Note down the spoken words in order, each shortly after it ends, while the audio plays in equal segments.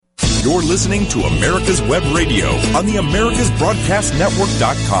You're listening to America's Web Radio on the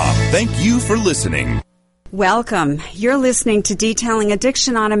AmericasBroadcastNetwork.com. Thank you for listening. Welcome. You're listening to Detailing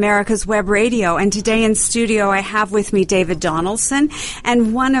Addiction on America's Web Radio, and today in studio I have with me David Donaldson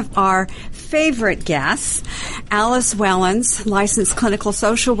and one of our favorite guests, Alice Wellens, licensed clinical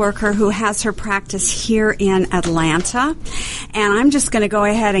social worker who has her practice here in Atlanta. And I'm just going to go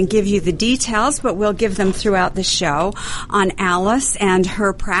ahead and give you the details, but we'll give them throughout the show on Alice and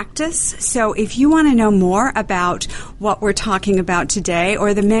her practice. So if you want to know more about what we're talking about today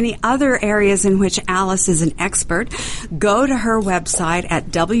or the many other areas in which Alice is an expert, go to her website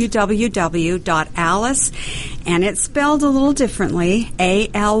at www.alice, and it's spelled a little differently,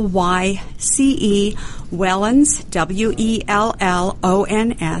 ALYCE, Wellens,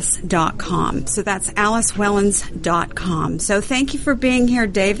 WELLONS.com. So that's AliceWellens.com. So thank you for being here,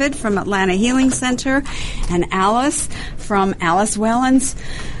 David, from Atlanta Healing Center, and Alice from Alice Wellens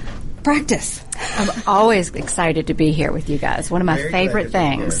Practice. I'm always excited to be here with you guys. One of my favorite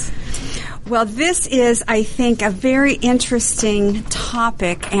things. Well, this is, I think, a very interesting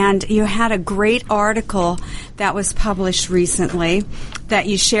topic, and you had a great article that was published recently that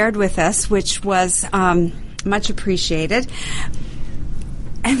you shared with us, which was much appreciated.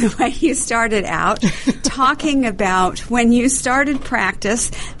 And the way you started out talking about when you started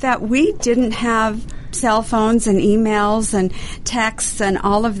practice that we didn't have cell phones and emails and texts and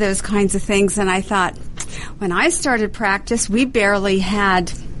all of those kinds of things. And I thought, when I started practice, we barely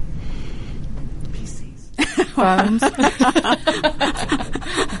had phones.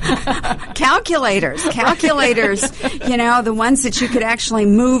 Calculators, you know, the ones that you could actually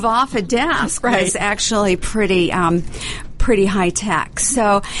move off a desk was actually pretty high tech.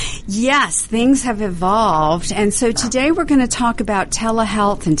 So, yes, things have evolved. And so today we're going to talk about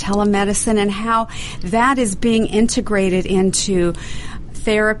telehealth and telemedicine and how that is being integrated into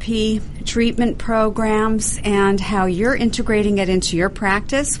therapy, treatment programs, and how you're integrating it into your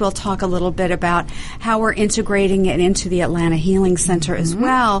practice. We'll talk a little bit about how we're integrating it into the Atlanta Healing Center as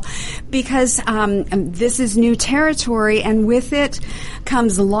well, because this is new territory, and with it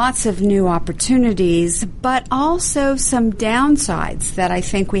comes lots of new opportunities, but also some downsides that I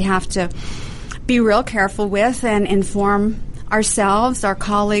think we have to be real careful with and inform ourselves, our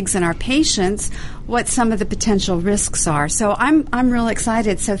colleagues, and our patients what some of the potential risks are. So I'm real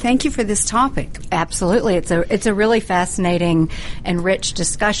excited. So thank you for this topic. Absolutely. It's a really fascinating and rich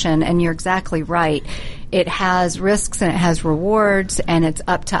discussion, and you're exactly right. It has risks and it has rewards, and it's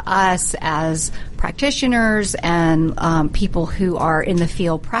up to us as practitioners and people who are in the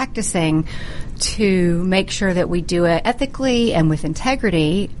field practicing to make sure that we do it ethically and with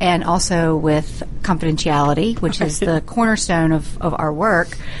integrity, and also with confidentiality, which is the cornerstone of our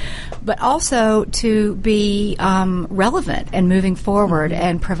work, but also to be relevant and moving forward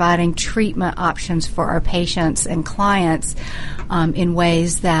and providing treatment options for our patients and clients in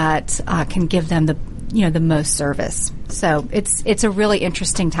ways that can give them the most service. So it's a really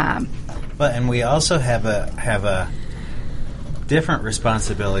interesting time. But and we also have a different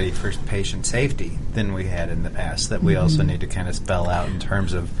responsibility for patient safety than we had in the past that we also need to kind of spell out in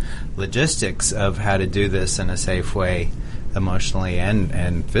terms of logistics of how to do this in a safe way, emotionally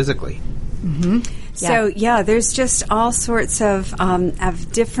and physically. So, there's just all sorts of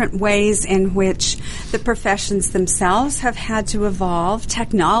different ways in which the professions themselves have had to evolve.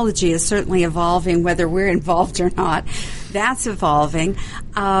 Technology is certainly evolving, whether we're involved or not. That's evolving.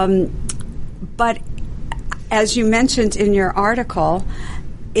 But as you mentioned in your article,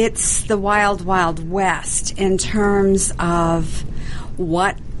 it's the wild, wild west in terms of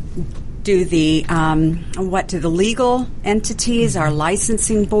what do the legal entities, our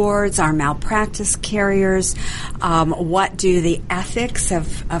licensing boards, our malpractice carriers, what do the ethics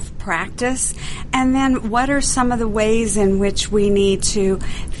of practice, and then what are some of the ways in which we need to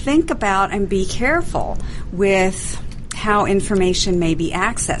think about and be careful with how information may be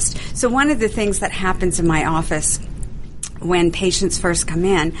accessed. So one of the things that happens in my office when patients first come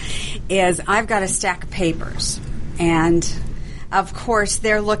in is I've got a stack of papers, and of course,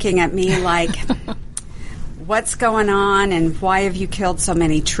 they're looking at me like, what's going on and why have you killed so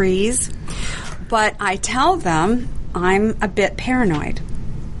many trees? But I tell them I'm a bit paranoid.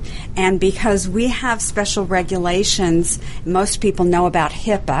 And because we have special regulations, most people know about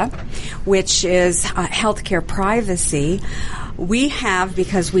HIPAA, which is healthcare privacy. We have,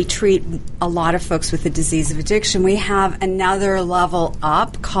 because we treat a lot of folks with the disease of addiction, we have another level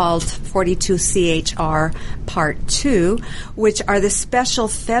up called 42 CHR Part 2, which are the special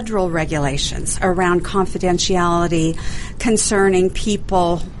federal regulations around confidentiality concerning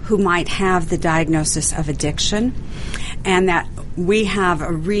people who might have the diagnosis of addiction. And that we have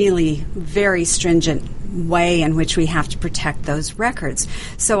a really very stringent way in which we have to protect those records.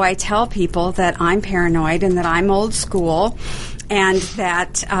 So I tell people that I'm paranoid and that I'm old school, and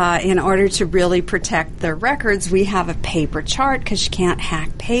that in order to really protect their records, we have a paper chart because you can't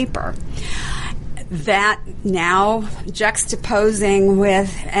hack paper. That now juxtaposing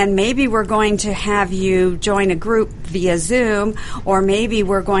with, and maybe we're going to have you join a group via Zoom, or maybe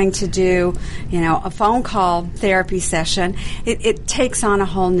we're going to do, a phone call therapy session. It takes on a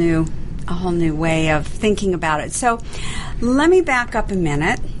whole new way of thinking about it. So let me back up a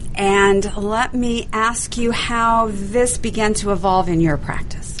minute and let me ask you how this began to evolve in your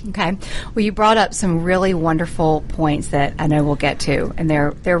practice. Okay. Well, you brought up some really wonderful points that I know we'll get to, and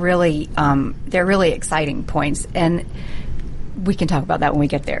they're really exciting points, and we can talk about that when we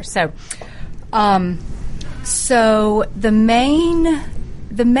get there. So,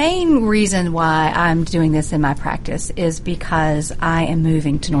 the main reason why I'm doing this in my practice is because I am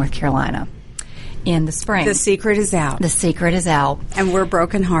moving to North Carolina in the spring. The secret is out. The secret is out. And we're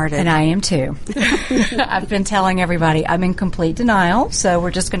brokenhearted. And I am too. I've been telling everybody I'm in complete denial, so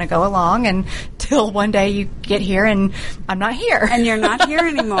we're just going to go along until one day you get here and I'm not here. And you're not here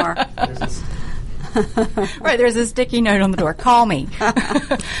anymore. Right, there's a sticky note on the door. Call me.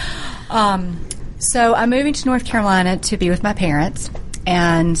 So I'm moving to North Carolina to be with my parents.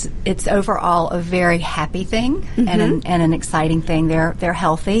 And it's overall a very happy thing and an exciting thing. They're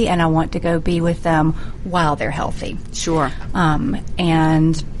healthy, and I want to go be with them while they're healthy. Sure.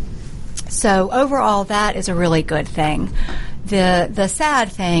 And so overall, that is a really good thing. The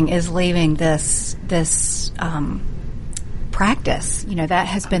sad thing is leaving this practice. That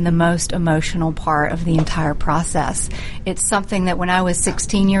has been the most emotional part of the entire process. It's something that when I was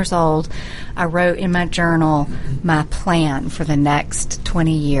 16 years old, I wrote in my journal my plan for the next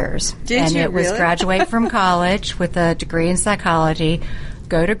 20 years. And it was really? Graduate from college with a degree in psychology,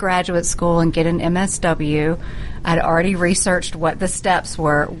 go to graduate school and get an MSW. I'd already researched what the steps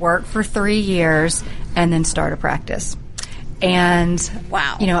were, work for 3 years, and then start a practice. And,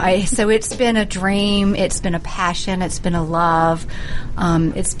 wow. So it's been a dream, it's been a passion, it's been a love,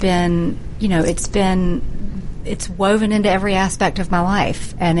 it's woven into every aspect of my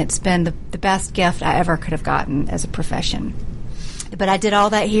life, and it's been the best gift I ever could have gotten as a profession. But I did all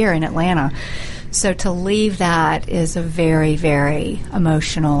that here in Atlanta. So to leave that is a very, very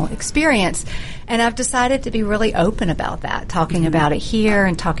emotional experience. And I've decided to be really open about that, talking about it here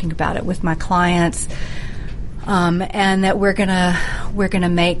and talking about it with my clients. And that we're gonna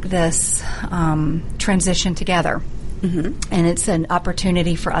make this transition together, and it's an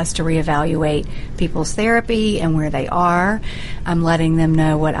opportunity for us to reevaluate people's therapy and where they are. I'm letting them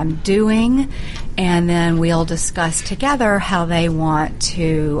know what I'm doing, and then we'll discuss together how they want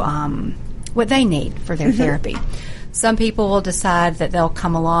to what they need for their therapy. Some people will decide that they'll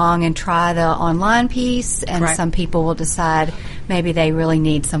come along and try the online piece, and right. Some people will decide maybe they really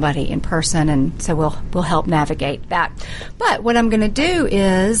need somebody in person, and so we'll help navigate that. But what I'm going to do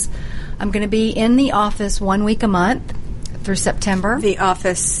is I'm going to be in the office 1 week a month through September. The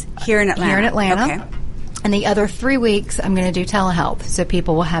office here in Atlanta. Here in Atlanta. Okay. And the other 3 weeks, I'm going to do telehealth, so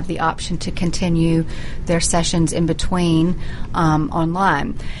people will have the option to continue their sessions in between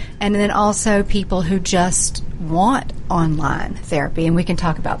online. And then also people who just want online therapy, and we can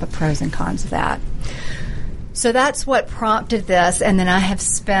talk about the pros and cons of that. So that's what prompted this, and then I have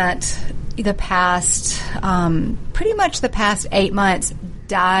spent the past, pretty much the past 8 months deep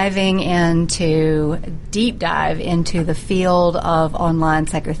dive into the field of online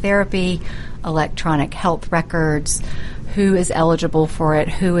psychotherapy, electronic health records, who is eligible for it,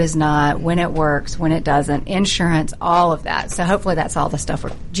 who is not, when it works, when it doesn't, insurance, all of that. So hopefully that's all the stuff,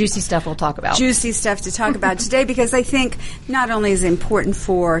 juicy stuff we'll talk about. Juicy stuff to talk about today, because I think not only is it important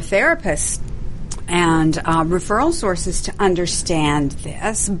for therapists and referral sources to understand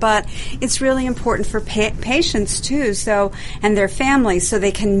this, but it's really important for patients too, and their families, so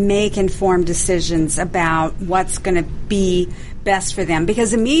they can make informed decisions about what's going to be best for them.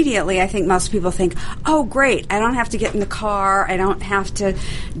 Because immediately I think most people think, oh great, I don't have to get in the car, I don't have to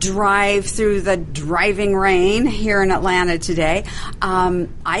drive through the driving rain here in Atlanta today.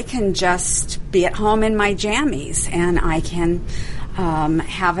 I can just be at home in my jammies, and I can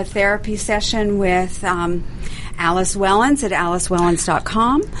have a therapy session with Alice Wellens at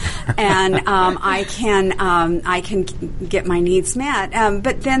alicewellens.com, and I can get my needs met.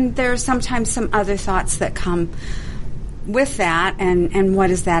 But then there's sometimes some other thoughts that come with that, and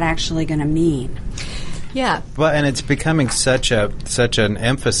what is that actually going to mean? Yeah. Well, and it's becoming such an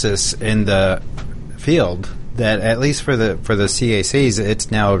emphasis in the field that at least for the CACs, it's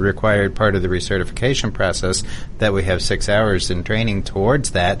now a required part of the recertification process that we have 6 hours in training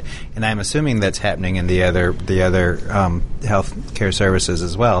towards that, and I'm assuming that's happening in the other health care services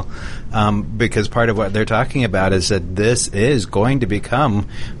as well, because part of what they're talking about is that this is going to become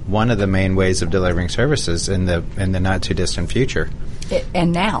one of the main ways of delivering services in the not too distant future.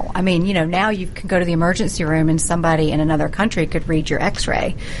 And now, now you can go to the emergency room and somebody in another country could read your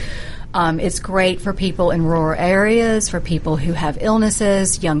X-ray. It's great for people in rural areas, for people who have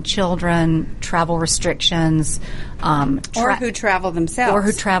illnesses, young children, travel restrictions. Or who travel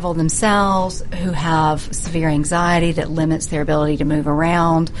themselves. Who have severe anxiety that limits their ability to move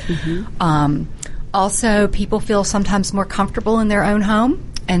around. Mm-hmm. Also, people feel sometimes more comfortable in their own home.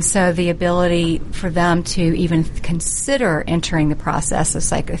 And so the ability for them to even consider entering the process of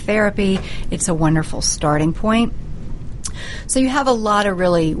psychotherapy, it's a wonderful starting point. So you have a lot of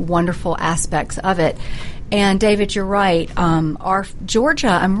really wonderful aspects of it. And David, you're right. Our Georgia,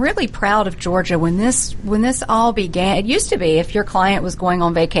 I'm really proud of Georgia. When this all began, it used to be if your client was going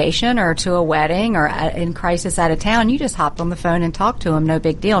on vacation or to a wedding or in crisis out of town, you just hopped on the phone and talked to them. No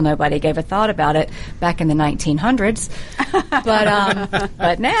big deal. Nobody gave a thought about it back in the 1900s.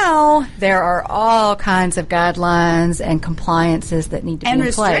 But now there are all kinds of guidelines and compliances that need to be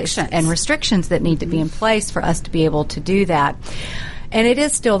in place, and restrictions that need to be in place for us to be able to do that. And it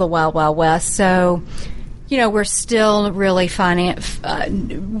is still the Wild Wild West. So, we're still really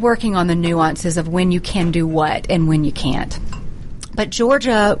working on the nuances of when you can do what and when you can't. But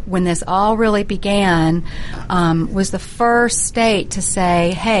Georgia, when this all really began, was the first state to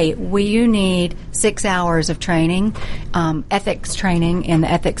say, hey, you need 6 hours of training, ethics training in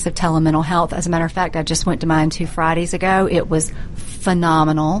the ethics of telemental health. As a matter of fact, I just went to mine 2 Fridays ago. It was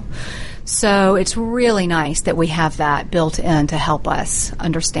phenomenal. So it's really nice that we have that built in to help us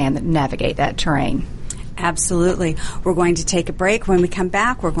understand and navigate that terrain. Absolutely. We're going to take a break. When we come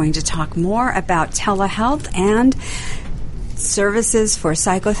back, we're going to talk more about telehealth and services for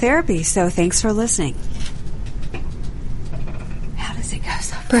psychotherapy. So thanks for listening. How does it go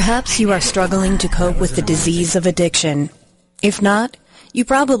so far? Perhaps you are struggling to cope with the disease of addiction. If not, you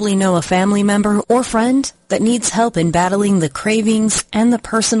probably know a family member or friend that needs help in battling the cravings and the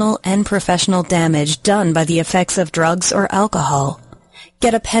personal and professional damage done by the effects of drugs or alcohol.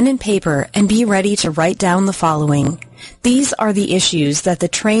 Get a pen and paper and be ready to write down the following. These are the issues that the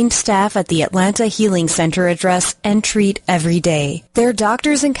trained staff at the Atlanta Healing Center address and treat every day. Their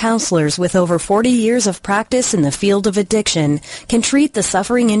doctors and counselors with over 40 years of practice in the field of addiction can treat the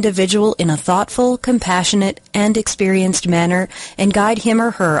suffering individual in a thoughtful, compassionate, and experienced manner and guide him or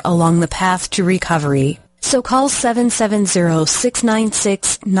her along the path to recovery. So call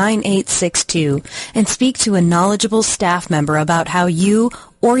 770-696-9862 and speak to a knowledgeable staff member about how you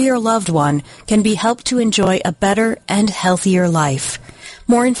or your loved one can be helped to enjoy a better and healthier life.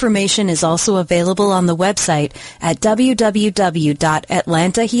 More information is also available on the website at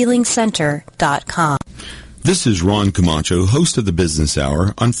www.atlantahealingcenter.com. This is Ron Camacho, host of the Business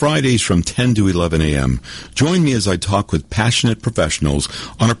Hour, on Fridays from 10 to 11 a.m. Join me as I talk with passionate professionals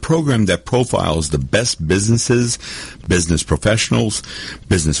on a program that profiles the best businesses, business professionals,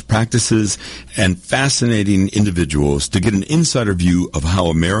 business practices, and fascinating individuals to get an insider view of how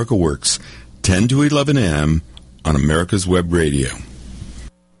America works. 10 to 11 a.m. on America's Web Radio.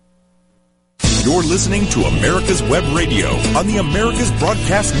 You're listening to America's Web Radio on the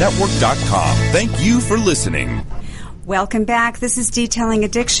AmericasBroadcastNetwork.com. Thank you for listening. Welcome back. This is Detailing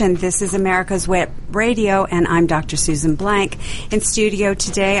Addiction. This is America's Web Radio, and I'm Dr. Susan Blank. In studio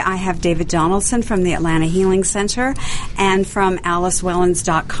today, I have David Donaldson from the Atlanta Healing Center, and from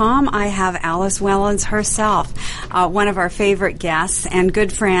AliceWellens.com, I have Alice Wellens herself, one of our favorite guests and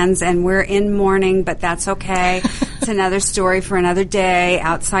good friends, and we're in mourning, but that's okay. It's another story for another day.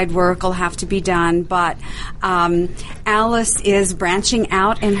 Outside work will have to be done, but Alice is branching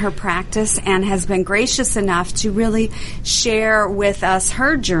out in her practice and has been gracious enough to really share with us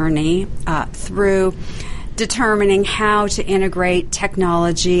her journey through determining how to integrate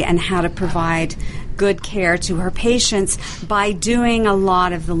technology and how to provide good care to her patients by doing a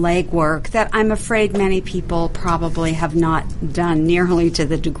lot of the legwork that I'm afraid many people probably have not done nearly to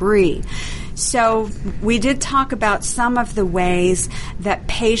the degree. So we did talk about some of the ways that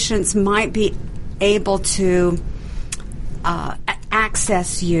patients might be able to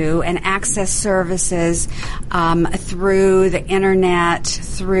access you and access services through the internet,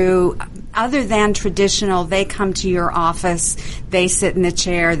 through other than traditional. They come to your office, they sit in the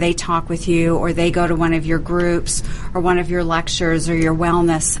chair, they talk with you, or they go to one of your groups or one of your lectures or your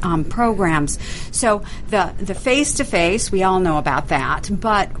wellness programs. So the face-to-face, we all know about that,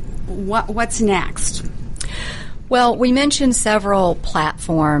 but what's next? Well, we mentioned several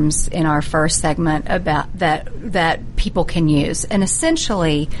platforms in our first segment about that people can use. And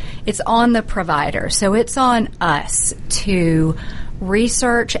essentially, it's on the provider. So it's on us to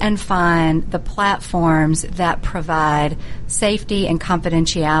research and find the platforms that provide safety and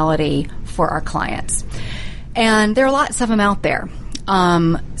confidentiality for our clients. And there are lots of them out there.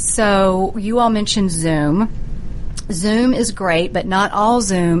 So you all mentioned Zoom. Zoom is great, but not all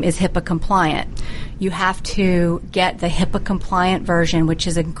Zoom is HIPAA compliant. You have to get the HIPAA compliant version, which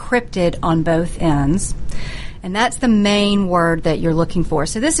is encrypted on both ends. And that's the main word that you're looking for.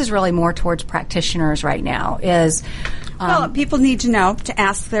 So this is really more towards practitioners right now. Well, people need to know to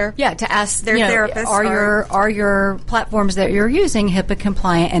ask their therapist. Are your platforms that you're using HIPAA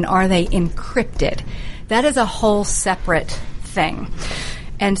compliant, and are they encrypted? That is a whole separate thing.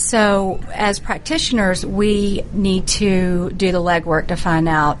 And so, as practitioners, we need to do the legwork to find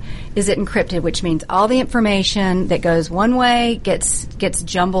out, is it encrypted, which means all the information that goes one way gets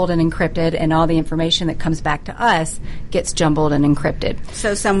jumbled and encrypted, and all the information that comes back to us gets jumbled and encrypted.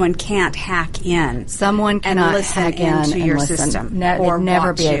 So someone can't hack in. Someone cannot listen hack in into your listen. system, or never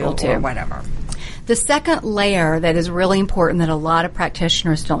watch be able to, or whatever. The second layer that is really important that a lot of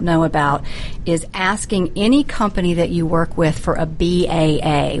practitioners don't know about is asking any company that you work with for a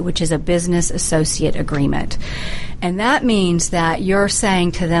BAA, which is a business associate agreement. And that means that you're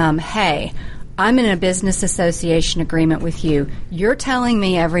saying to them, hey, I'm in a business association agreement with you. You're telling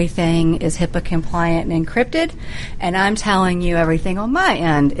me everything is HIPAA compliant and encrypted, and I'm telling you everything on my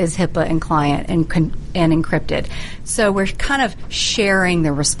end is HIPAA and compliant and encrypted. So we're kind of sharing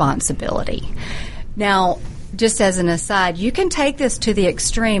the responsibility. Now, just as an aside, you can take this to the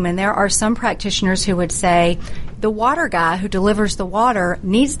extreme, and there are some practitioners who would say the water guy who delivers the water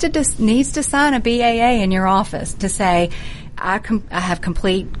needs to sign a BAA in your office to say, I have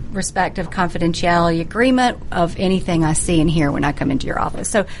complete respect of confidentiality agreement of anything I see and hear when I come into your office.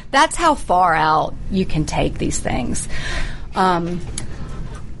 So that's how far out you can take these things.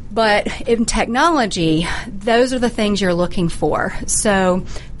 But in technology, those are the things you're looking for. So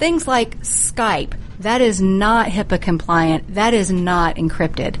things like Skype, that is not HIPAA compliant. That is not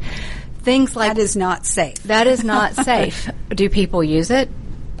encrypted. Things like that is not safe. That is not safe. Do people use it?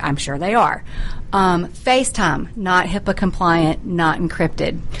 I'm sure they are. FaceTime, not HIPAA compliant, not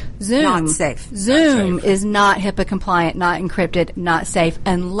encrypted. Zoom, not safe. Zoom is not HIPAA compliant, not encrypted, not safe,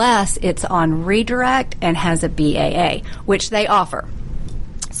 unless it's on redirect and has a BAA, which they offer.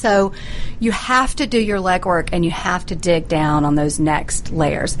 So you have to do your legwork, and you have to dig down on those next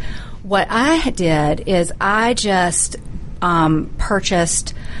layers. What I did is I just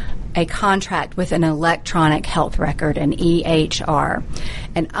purchased a contract with an electronic health record, an EHR.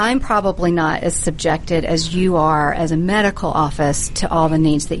 And I'm probably not as subjected as you are as a medical office to all the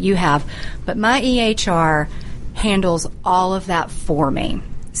needs that you have, but my EHR handles all of that for me.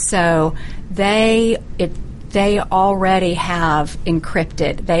 So they already have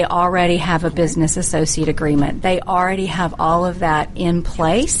encrypted. They already have a business associate agreement. They already have all of that in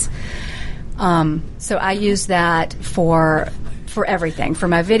place. So I use that for everything, for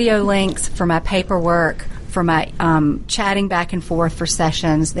my video links, for my paperwork, for my chatting back and forth for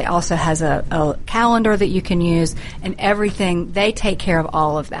sessions. They also has a calendar that you can use, and everything. They take care of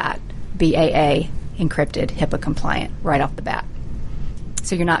all of that, BAA, encrypted, HIPAA compliant, right off the bat.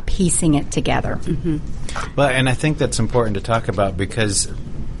 So you're not piecing it together. Mm-hmm. Well, and I think that's important to talk about because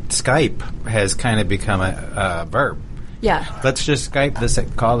Skype has kind of become a verb. Yeah. Let's just Skype this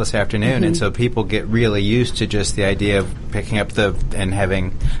call this afternoon, mm-hmm. and so people get really used to just the idea of picking up and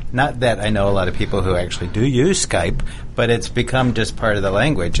having. Not that I know a lot of people who actually do use Skype, but it's become just part of the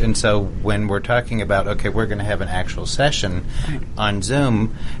language. And so when we're talking about we're going to have an actual session on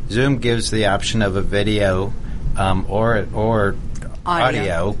Zoom, Zoom gives the option of a video or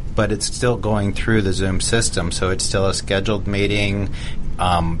audio, but it's still going through the Zoom system, so it's still a scheduled meeting.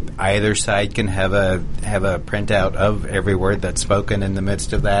 Either side can have a printout of every word that's spoken in the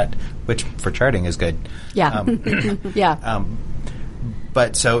midst of that, which for charting is good. Yeah. Yeah.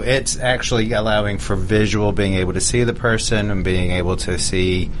 But so it's actually allowing for visual, being able to see the person and being able to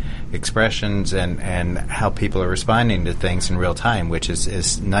see expressions and how people are responding to things in real time, which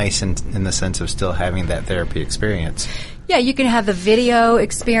is nice in the sense of still having that therapy experience. Yeah, you can have the video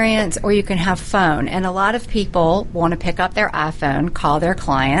experience or you can have phone. And a lot of people want to pick up their iPhone, call their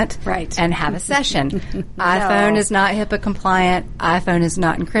client, right, and have a session. iPhone is not HIPAA compliant. iPhone is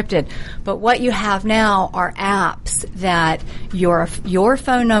not encrypted. But what you have now are apps that your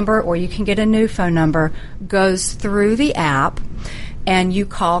phone number, or you can get a new phone number, goes through the app, and you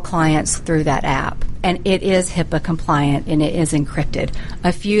call clients through that app. and it is HIPAA compliant and it is encrypted.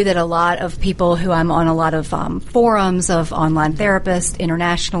 A few that a lot of people who I'm on a lot of forums of online therapists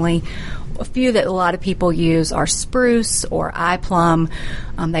internationally, a few that a lot of people use are Spruce or iPlum.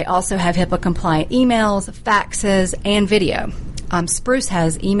 They also have HIPAA compliant emails, faxes, and video. Spruce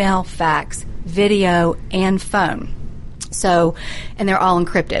has email, fax, video, and phone. So, and they're all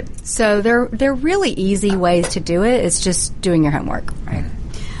encrypted. So they're really easy ways to do it. It's just doing your homework. Right.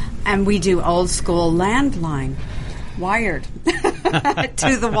 And we do old school landline, wired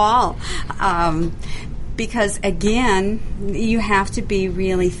to the wall. Because, again, you have to be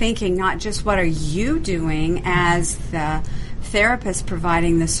really thinking not just what are you doing as the therapist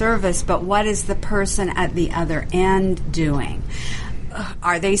providing the service, but what is the person at the other end doing?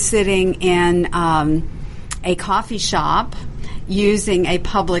 Are they sitting in a coffee shop using a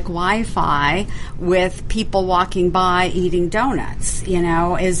public Wi-Fi with people walking by eating donuts? You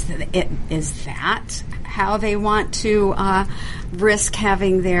know, is that how they want to risk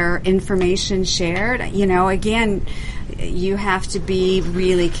having their information shared? You know, again, you have to be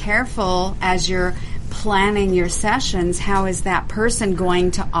really careful as you're planning your sessions. How is that person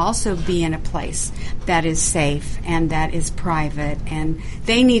going to also be in a place that is safe and that is private? And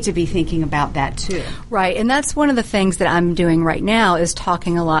they need to be thinking about that too. Right, and that's one of the things that I'm doing right now is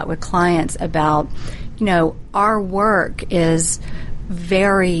talking a lot with clients about, you know, our work is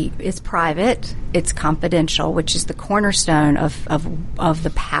it's private, it's confidential, which is the cornerstone of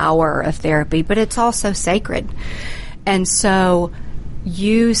the power of therapy, but it's also sacred. And so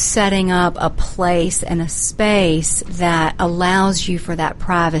you setting up a place and a space that allows you for that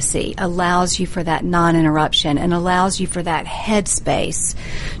privacy, allows you for that non-interruption, and allows you for that headspace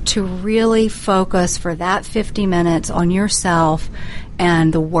to really focus for that 50 minutes on yourself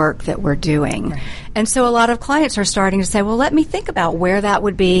and the work that we're doing. Right. And so a lot of clients are starting to say, well, let me think about where that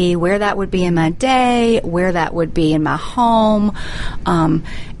would be in my day, where that would be in my home,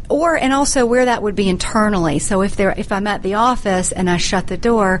 and also where that would be internally. So if I'm at the office and I shut the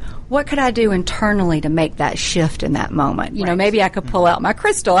door, what could I do internally to make that shift in that moment? You know, maybe I could pull out my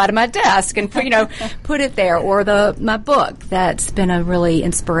crystal out of my desk and put it there, or my book that's been a really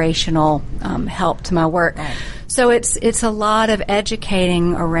inspirational help to my work. Right. So it's a lot of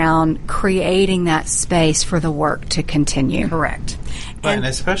educating around creating that space for the work to continue. Correct. And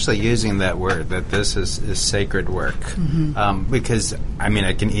especially using that word, that this is sacred work. Mm-hmm. Because, I mean,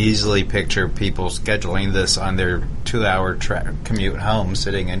 I can easily picture people scheduling this on their 2-hour commute home,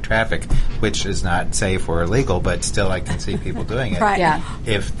 sitting in traffic, which is not safe or illegal, but still I can see people doing it. Right. Yeah.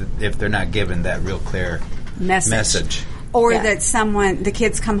 If they're not given that real clear message. Or that the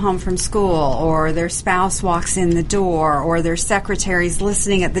kids come home from school, or their spouse walks in the door, or their secretary's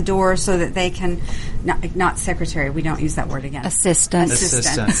listening at the door so that they can, not secretary, we don't use that word again. Assistant.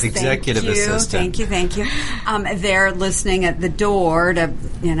 Executive assistant. Thank you. They're listening at the door to,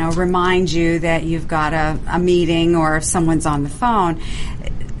 remind you that you've got a meeting or if someone's on the phone.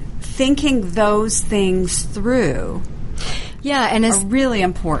 Thinking those things through are really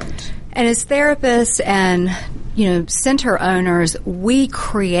important. And as therapists and center owners, we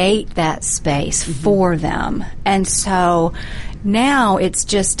create that space for them. And so now it's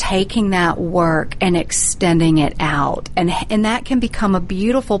just taking that work and extending it out. And that can become a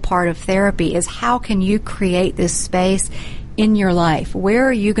beautiful part of therapy, is how can you create this space in your life? Where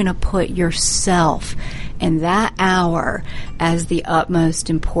are you going to put yourself in that hour as the utmost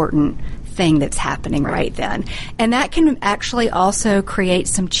important thing that's happening right then? And that can actually also create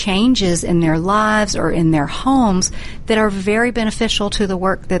some changes in their lives or in their homes that are very beneficial to the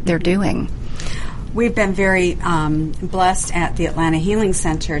work that they're doing. We've been very blessed at the Atlanta Healing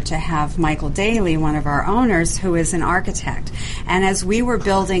Center to have Michael Daly, one of our owners, who is an architect. And as we were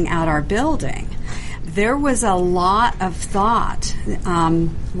building out our building, there was a lot of thought, a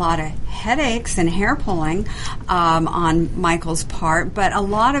lot of headaches and hair pulling on Michael's part, but a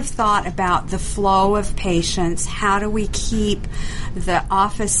lot of thought about the flow of patients. How do we keep the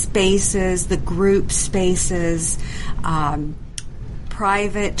office spaces, the group spaces,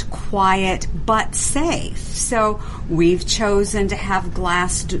 private, quiet, but safe? So we've chosen to have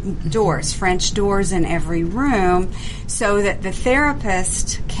glass doors, French doors in every room, so that the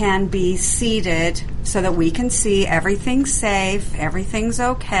therapist can be seated so that we can see everything's safe, everything's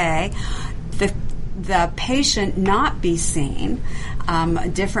okay. The patient not be seen.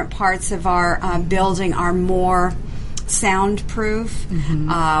 Different parts of our building are more soundproof.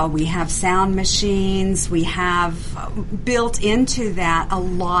 We have sound machines. We have built into that a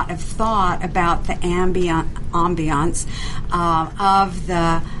lot of thought about the ambiance of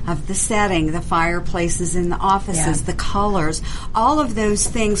the setting, the fireplaces in the offices, the colors, all of those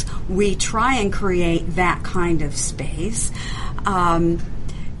things. We try and create that kind of space.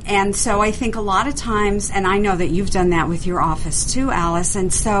 And so I think a lot of times, and I know that you've done that with your office too, Alice,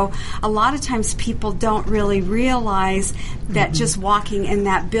 and so a lot of times people don't really realize that just walking in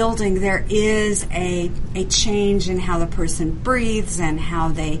that building, there is a change in how the person breathes and how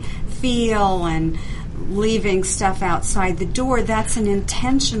they feel, and leaving stuff outside the door. That's an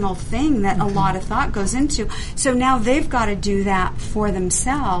intentional thing that a lot of thought goes into. So now they've got to do that for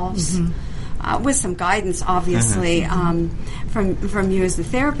themselves. With some guidance, obviously, from you as the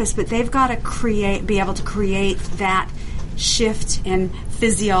therapist, but they've got to be able to create that shift in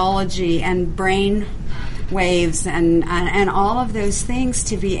physiology and brain waves and all of those things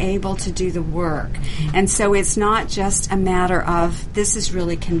to be able to do the work. And so it's not just a matter of this is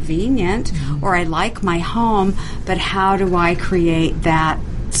really convenient or I like my home, but how do I create that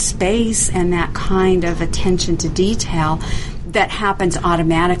space and that kind of attention to detail that happens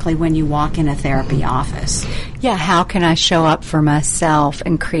automatically when you walk in a therapy office. Yeah, how can I show up for myself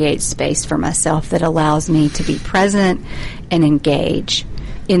and create space for myself that allows me to be present and engage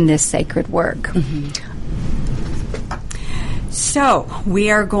in this sacred work? So we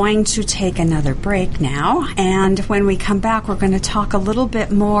are going to take another break now, and when we come back, we're going to talk a little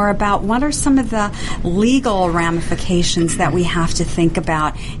bit more about what are some of the legal ramifications that we have to think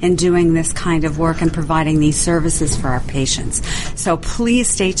about in doing this kind of work and providing these services for our patients. So please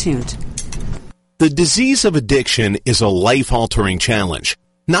stay tuned. The disease of addiction is a life-altering challenge,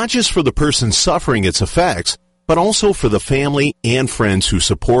 not just for the person suffering its effects, but also for the family and friends who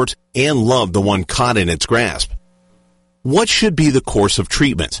support and love the one caught in its grasp. What should be the course of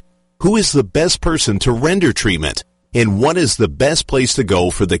treatment? Who is the best person to render treatment? And what is the best place to go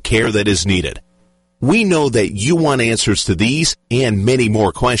for the care that is needed? We know that you want answers to these and many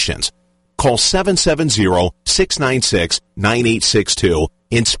more questions. Call 770-696-9862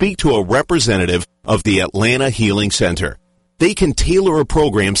 and speak to a representative of the Atlanta Healing Center. They can tailor a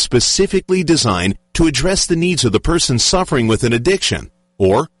program specifically designed to address the needs of the person suffering with an addiction,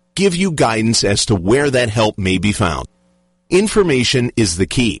 or give you guidance as to where that help may be found. Information is the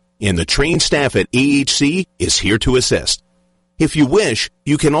key, and the trained staff at AHC is here to assist. If you wish,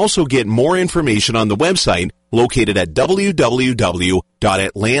 you can also get more information on the website located at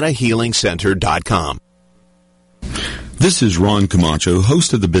www.atlantahealingcenter.com. This is Ron Camacho,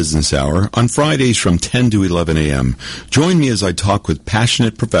 host of the Business Hour, on Fridays from 10 to 11 a.m. Join me as I talk with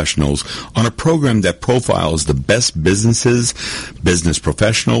passionate professionals on a program that profiles the best businesses, business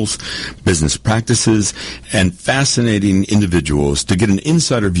professionals, business practices, and fascinating individuals to get an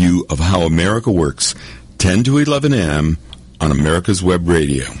insider view of how America works. 10 to 11 a.m. on America's Web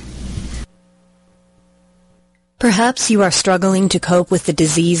Radio. Perhaps you are struggling to cope with the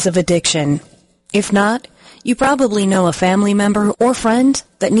disease of addiction. If not, you probably know a family member or friend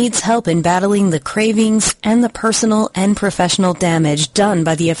that needs help in battling the cravings and the personal and professional damage done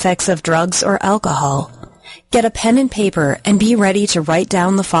by the effects of drugs or alcohol. Get a pen and paper and be ready to write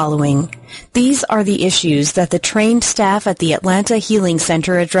down the following. These are the issues that the trained staff at the Atlanta Healing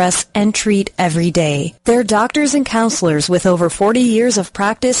Center address and treat every day. Their doctors and counselors with over 40 years of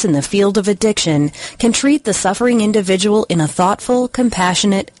practice in the field of addiction can treat the suffering individual in a thoughtful,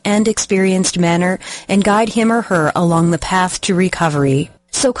 compassionate, and experienced manner and guide him or her along the path to recovery.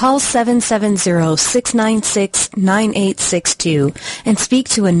 So call 770-696-9862 and speak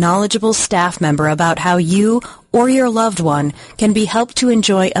to a knowledgeable staff member about how you or your loved one can be helped to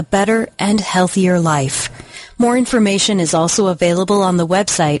enjoy a better and healthier life. More information is also available on the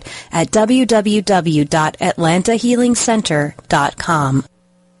website at www.atlantahealingcenter.com.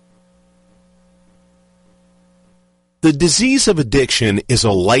 The disease of addiction is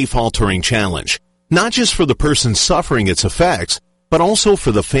a life-altering challenge, not just for the person suffering its effects, but also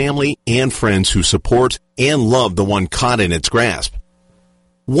for the family and friends who support and love the one caught in its grasp.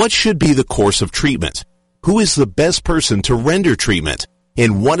 What should be the course of treatment? Who is the best person to render treatment?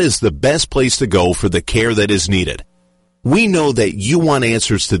 And what is the best place to go for the care that is needed? We know that you want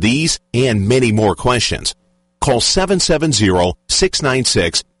answers to these and many more questions. Call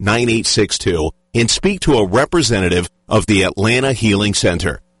 770-696-9862 and speak to a representative of the Atlanta Healing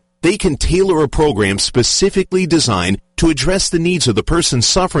Center. They can tailor a program specifically designed to address the needs of the person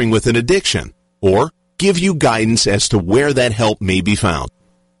suffering with an addiction, or give you guidance as to where that help may be found.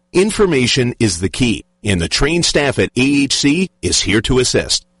 Information is the key, and the trained staff at AHC is here to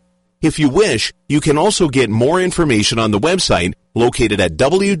assist. If you wish, you can also get more information on the website located at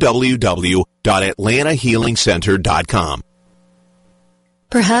www.atlantahealingcenter.com.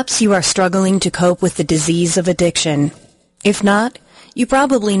 Perhaps you are struggling to cope with the disease of addiction. If not, you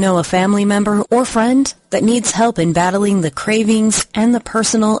probably know a family member or friend that needs help in battling the cravings and the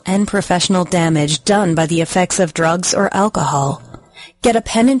personal and professional damage done by the effects of drugs or alcohol. Get a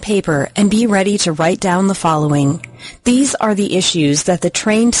pen and paper and be ready to write down the following. These are the issues that the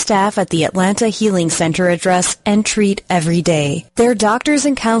trained staff at the Atlanta Healing Center address and treat every day. Their doctors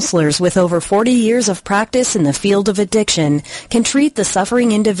and counselors with over 40 years of practice in the field of addiction can treat the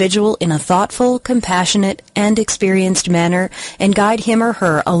suffering individual in a thoughtful, compassionate, and experienced manner and guide him or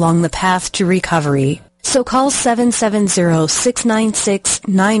her along the path to recovery. So call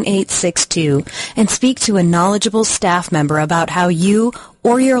 770-696-9862 and speak to a knowledgeable staff member about how you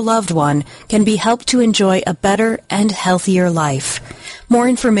or your loved one can be helped to enjoy a better and healthier life. More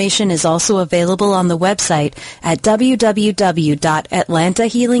information is also available on the website at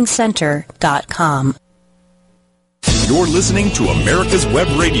www.atlantahealingcenter.com. You're listening to America's Web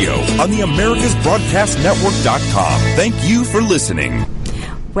Radio on the AmericasBroadcastNetwork.com. Thank you for listening.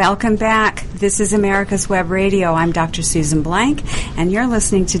 Welcome back. This is America's Web Radio. I'm Dr. Susan Blank, and you're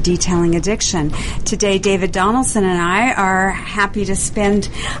listening to Detailing Addiction. Today, David Donaldson and I are happy to spend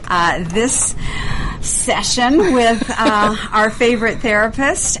this session with our favorite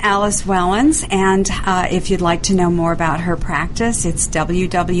therapist, Alice Wellens. And if you'd like to know more about her practice, it's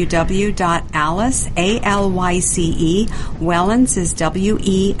www.alice, A-L-Y-C-E, Wellens is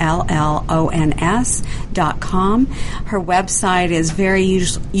WELLONS.com. Her website is very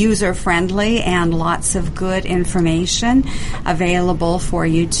user-friendly and lots of good information available for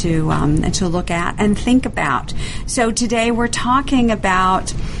you to look at and think about. So today we're talking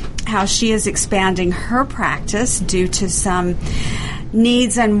about how she is expanding her practice due to some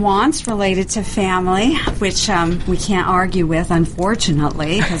needs and wants related to family, which we can't argue with,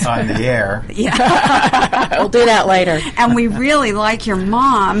 unfortunately. On the air. Yeah. We'll do that later. And we really like your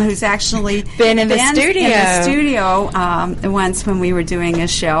mom, who's actually been in the studio once when we were doing a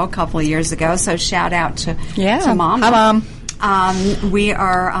show a couple of years ago. So shout out to Mom. Hi, Mom. We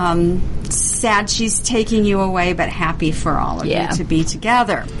are sad she's taking you away, but happy for all of you to be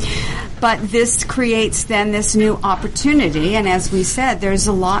together. But this creates then this new opportunity, and as we said, there's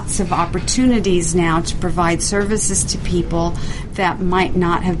lots of opportunities now to provide services to people that might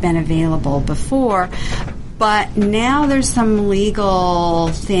not have been available before. But now there's some legal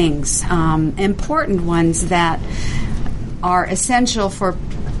things, important ones that are essential for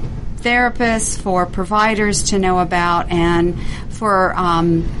therapists, for providers to know about, and for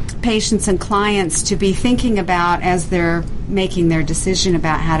patients and clients to be thinking about as they're making their decision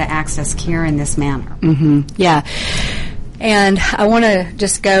about how to access care in this manner. Mm-hmm. Yeah. And I want to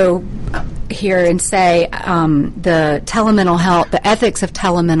just go here and say the telemental health, the ethics of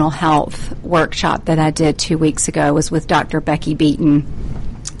telemental health workshop that I did 2 weeks ago was with Dr. Becky Beaton,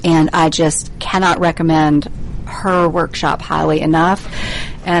 and I just cannot recommend her workshop highly enough.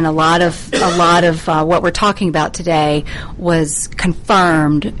 And a lot of what we're talking about today was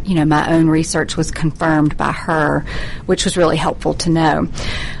confirmed. You know, my own research was confirmed by her, which was really helpful to know.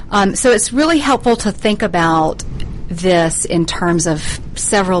 So it's really helpful to think about this in terms of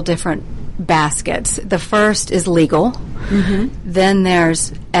several different baskets. The first is legal, then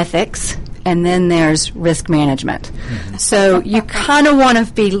there's ethics, and then there's risk management. So you kind of want to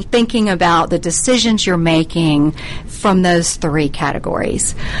be thinking about the decisions you're making from those three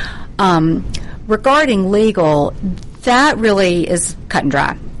categories. Regarding legal, that really is cut and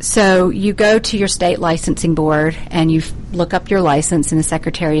dry. So you go to your state licensing board and you look up your license in the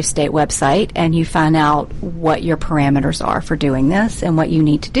Secretary of State website, and you find out what your parameters are for doing this and what you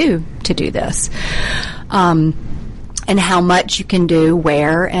need to do this. And how much you can do,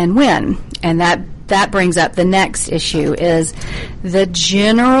 where, and when. And that brings up the next issue is the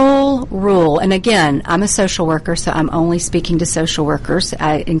general rule. And again, I'm a social worker, so I'm only speaking to social workers.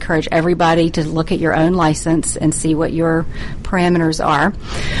 I encourage everybody to look at your own license and see what your parameters are.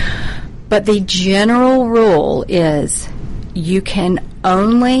 But the general rule is you can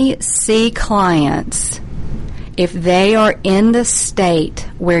only see clients if they are in the state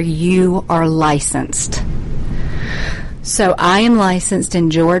where you are licensed. So I am licensed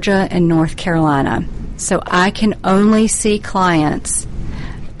in Georgia and North Carolina. So I can only see clients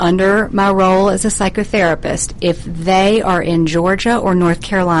under my role as a psychotherapist if they are in Georgia or North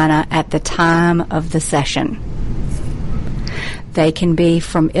Carolina at the time of the session. They can be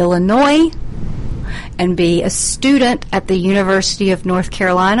from Illinois and be a student at the University of North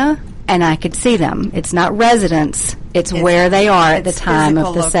Carolina, and I could see them. It's not residence. It's where they are at the time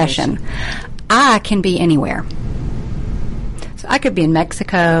of the session. I can be anywhere. So I could be in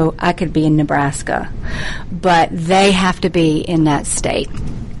Mexico. I could be in Nebraska. But they have to be in that state.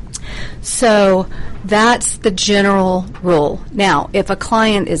 So that's the general rule. Now, if a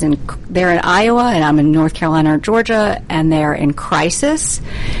client they're in Iowa and I'm in North Carolina or Georgia and they're in crisis,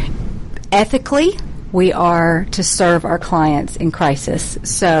 ethically, we are to serve our clients in crisis.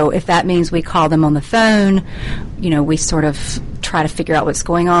 So if that means we call them on the phone, we sort of try to figure out what's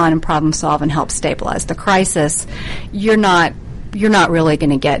going on and problem solve and help stabilize the crisis. You're not really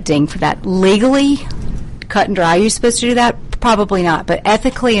going to get dinged for that. Legally, cut and dry, are you supposed to do that? Probably not. But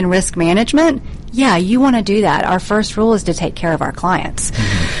ethically and risk management, yeah, you want to do that. Our first rule is to take care of our clients.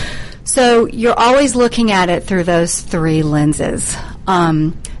 Mm-hmm. So you're always looking at it through those three lenses.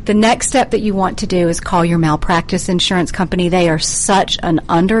 The next step that you want to do is call your malpractice insurance company. They are such an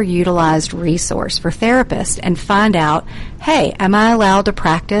underutilized resource for therapists, and find out, hey, am I allowed to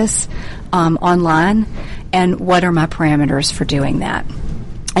practice online, and what are my parameters for doing that?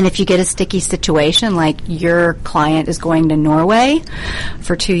 And if you get a sticky situation, like your client is going to Norway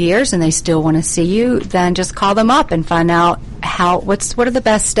for 2 years and they still want to see you, then just call them up and find out what are the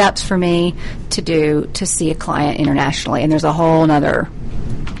best steps for me to do to see a client internationally. And there's a whole other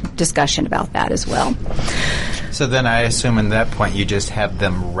discussion about that as well. So then I assume at that point you just have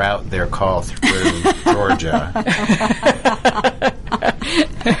them route their call through Georgia.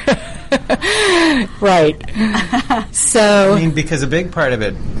 Right. So, because a big part of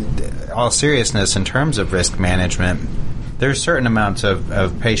it, all seriousness in terms of risk management, there's certain amounts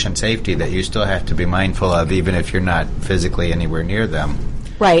of patient safety that you still have to be mindful of, even if you're not physically anywhere near them.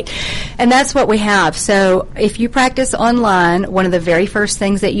 Right. And that's what we have. So if you practice online, one of the very first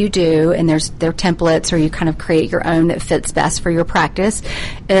things that you do, and there are templates or you kind of create your own that fits best for your practice,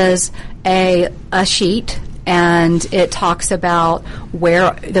 is a sheet. And it talks about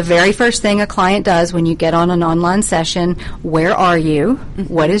where the very first thing a client does when you get on an online session, where are you,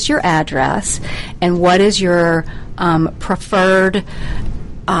 what is your address, and what is your preferred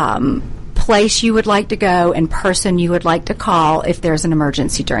place you would like to go and person you would like to call if there's an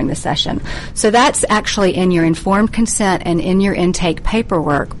emergency during the session. So that's actually in your informed consent and in your intake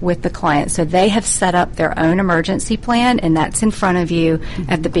paperwork with the client. So they have set up their own emergency plan, and that's in front of you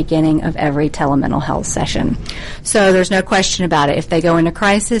at the beginning of every telemental health session. So there's no question about it. If they go into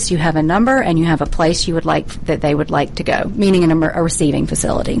crisis, you have a number and you have a place you would like that they would like to go, meaning a receiving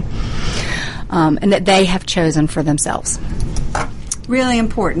facility, and that they have chosen for themselves. Really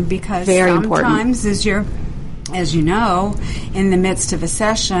important, because sometimes, as you know, in the midst of a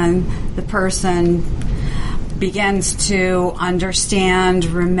session, the person begins to understand,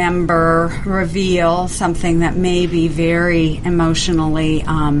 remember, reveal something that may be very emotionally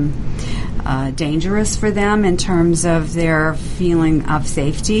dangerous for them in terms of their feeling of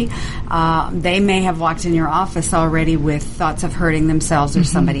safety. They may have walked in your office already with thoughts of hurting themselves or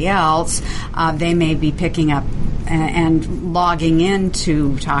somebody else. They may be picking up and logging in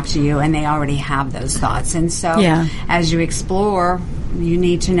to talk to you, and they already have those thoughts. And so as you explore, you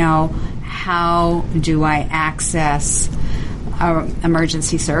need to know, how do I access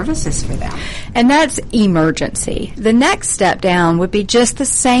emergency services for them? And that's emergency. The next step down would be just the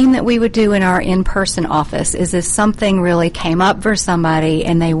same that we would do in our in-person office, is if something really came up for somebody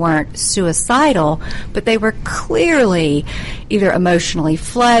and they weren't suicidal, but they were clearly either emotionally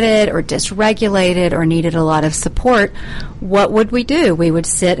flooded or dysregulated or needed a lot of support. What would we do? We would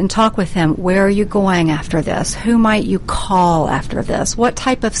sit and talk with them. Where are you going after this? Who might you call after this? What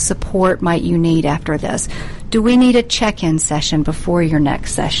type of support might you need after this? Do we need a check-in session before your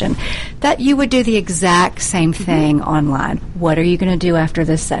next session? That you would do the exact same thing online. What are you going to do after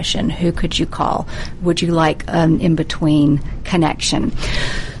this session? Who could you call? Would you like an in-between connection?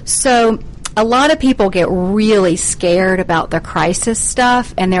 So a lot of people get really scared about the crisis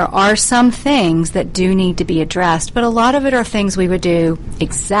stuff, and there are some things that do need to be addressed, but a lot of it are things we would do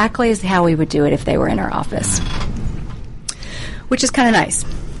exactly as how we would do it if they were in our office, which is kind of nice.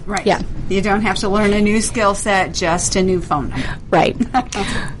 Right. Yeah. You don't have to learn a new skill set, just a new phone number. Right.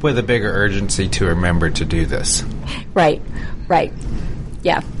 With a bigger urgency to remember to do this. Right. Right.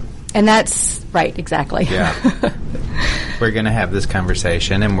 Yeah. And that's right, exactly. Yeah. We're going to have this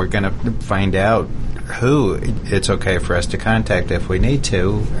conversation, and we're going to find out who it's okay for us to contact if we need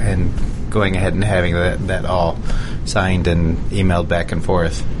to, and going ahead and having that all signed and emailed back and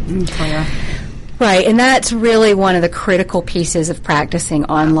forth. Clear. Right, and that's really one of the critical pieces of practicing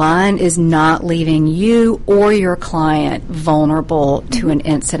online, is not leaving you or your client vulnerable to an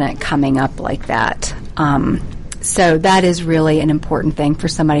incident coming up like that. So that is really an important thing for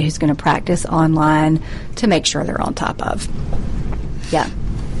somebody who's going to practice online to make sure they're on top of. Yeah.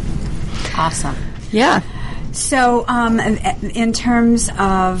 Awesome. Yeah. So in terms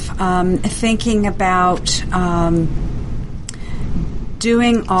of thinking about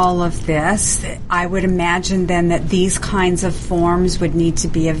doing all of this, I would imagine then that these kinds of forms would need to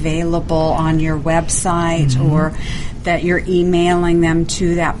be available on your website, or that you're emailing them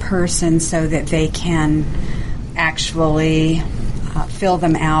to that person so that they can actually fill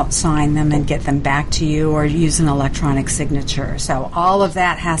them out, sign them, and get them back to you, or use an electronic signature. So all of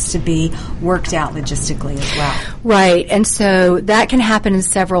that has to be worked out logistically as well. Right, and so that can happen in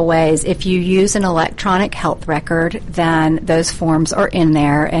several ways. If you use an electronic health record, then those forms are in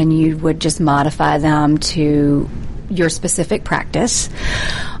there, and you would just modify them to your specific practice,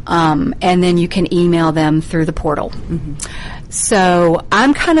 and then you can email them through the portal. So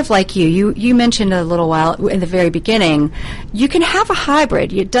I'm kind of like you. You mentioned a little while in the very beginning, you can have a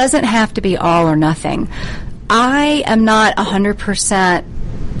hybrid. It doesn't have to be all or nothing. I am not 100%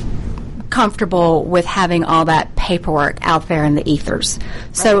 comfortable with having all that paperwork out there in the ethers.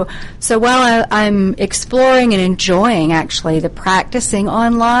 Right. So while I'm exploring and enjoying actually the practicing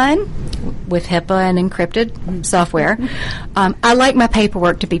online with HIPAA and encrypted software, I like my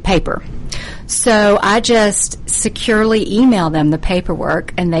paperwork to be paper. So I just securely email them the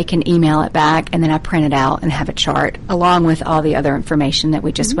paperwork, and they can email it back, and then I print it out and have a chart along with all the other information that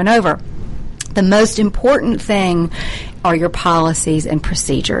we just went over. The most important thing are your policies and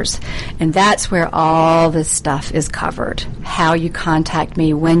procedures, and that's where all this stuff is covered. How you contact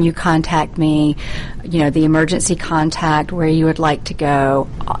me, when you contact me, the emergency contact, where you would like to go,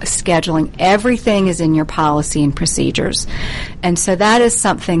 scheduling, everything is in your policy and procedures. And so that is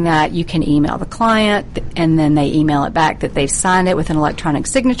something that you can email the client, and then they email it back that they've signed it with an electronic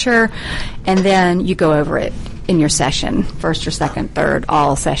signature, and then you go over it in your session, first or second, third,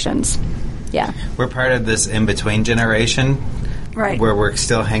 all sessions. Yeah. We're part of this in-between generation, right, where we're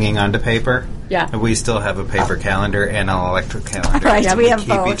still hanging on to paper. Yeah. And we still have a paper calendar and an electric calendar. Right, so we have keep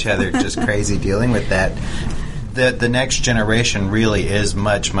both. each other just crazy dealing with that. The next generation really is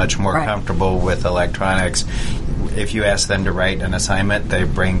much, much more comfortable with electronics. If you ask them to write an assignment, their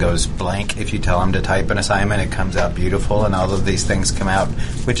brain goes blank. If you tell them to type an assignment, it comes out beautiful, and all of these things come out,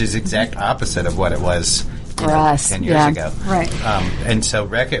 which is exact opposite of what it was 10 years ago. Right. And so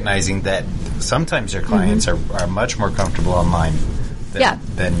recognizing that sometimes your clients are much more comfortable online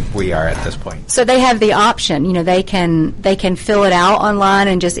than we are at this point. So they have the option, they can fill it out online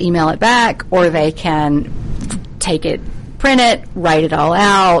and just email it back, or they can take it, print it, write it all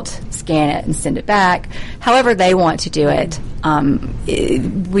out, scan it, and send it back. However they want to do it,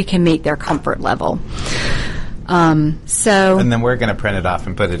 we can meet their comfort level. And then we're going to print it off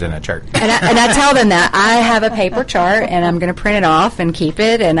and put it in a chart. And I tell them that I have a paper chart, and I'm going to print it off and keep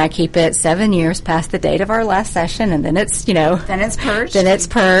it, and I keep it 7 years past the date of our last session, and then it's, then it's purged. Then it's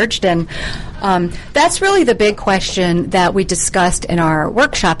purged, and that's really the big question that we discussed in our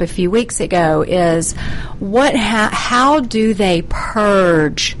workshop a few weeks ago is how do they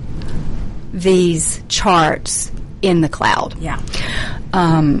purge these charts in the cloud? Yeah.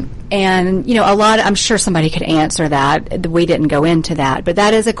 And, I'm sure somebody could answer that. We didn't go into that. But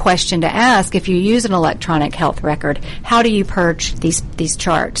that is a question to ask. If you use an electronic health record, how do you purge these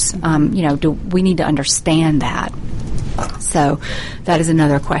charts? Do we need to understand that? So that is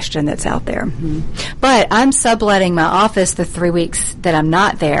another question that's out there. But I'm subletting my office the 3 weeks that I'm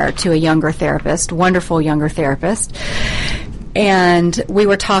not there to a younger therapist, wonderful younger therapist. And we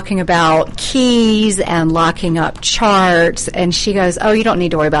were talking about keys and locking up charts, and she goes, "Oh, you don't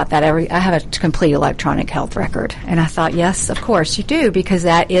need to worry about that. I have a complete electronic health record." And I thought, yes, of course you do, because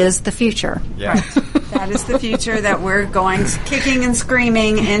that is the future. Yeah. Right. That is the future that we're going kicking and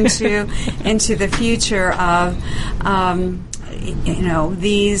screaming into the future of,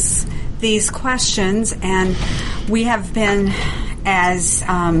 these questions. And we have been, as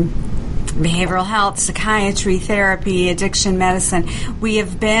behavioral health, psychiatry, therapy, addiction medicine, we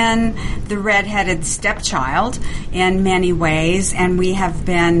have been the redheaded stepchild in many ways, and we have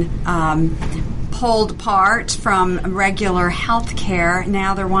been pulled apart from regular health care.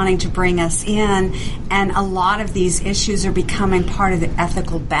 Now they're wanting to bring us in, and a lot of these issues are becoming part of the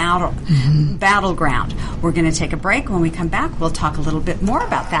ethical battleground. We're going to take a break. When we come back, we'll talk a little bit more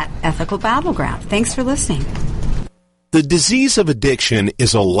about that ethical battleground. Thanks for listening. The disease of addiction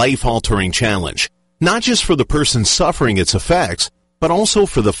is a life-altering challenge, not just for the person suffering its effects, but also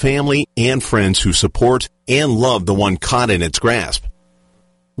for the family and friends who support and love the one caught in its grasp.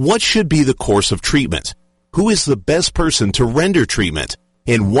 What should be the course of treatment? Who is the best person to render treatment?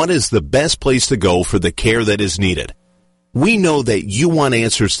 and what is the best place to go for the care that is needed? We know that you want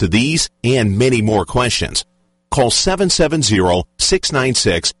answers to these and many more questions. Call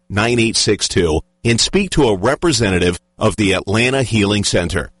 770-696-9862 and speak to a representative of the Atlanta Healing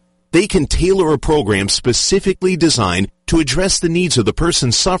Center. They can tailor a program specifically designed to address the needs of the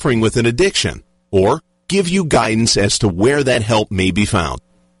person suffering with an addiction, or give you guidance as to where that help may be found.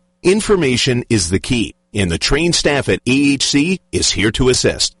 Information is the key, and the trained staff at AHC is here to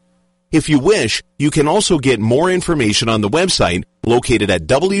assist. If you wish, you can also get more information on the website located at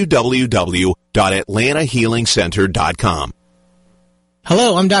www.atlantahealingcenter.com.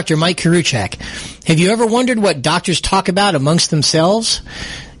 Hello, I'm Dr. Mike Karuchak. Have you ever wondered what doctors talk about amongst themselves?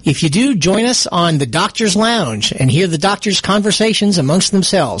 If you do, join us on the Doctor's Lounge and hear the doctors' conversations amongst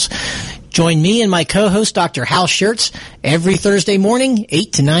themselves. Join me and my co-host, Dr. Hal Schertz, every Thursday morning,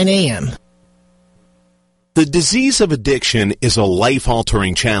 8 to 9 a.m. The disease of addiction is a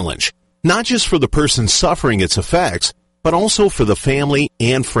life-altering challenge, not just for the person suffering its effects, but also for the family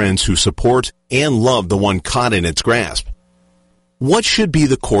and friends who support and love the one caught in its grasp. What should be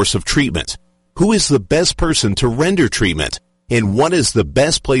the course of treatment? Who is the best person to render treatment? And what is the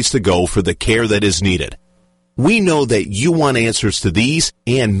best place to go for the care that is needed? We know that you want answers to these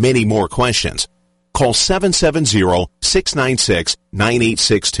and many more questions. Call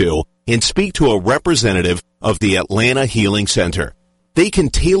 770-696-9862 and speak to a representative of the Atlanta Healing Center. They can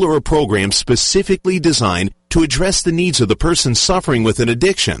tailor a program specifically designed to address the needs of the person suffering with an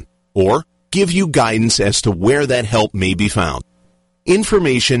addiction, or give you guidance as to where that help may be found.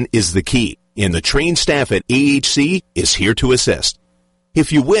 Information is the key, and the trained staff at AHC is here to assist.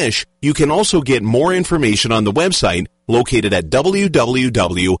 If you wish, you can also get more information on the website located at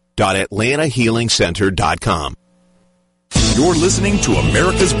www.atlantahealingcenter.com. You're listening to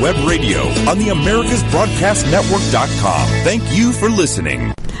America's Web Radio on the AmericasBroadcastNetwork.com. Thank you for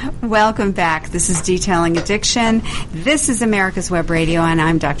listening. Welcome back. This is Detailing Addiction. This is America's Web Radio, and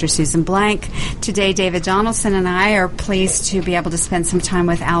I'm Dr. Susan Blank. Today, David Donaldson and I are pleased to be able to spend some time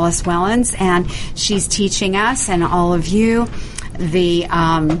with Alice Wellens, and she's teaching us and all of you the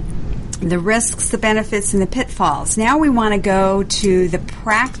risks, the benefits, and the pitfalls. Now we want to go to the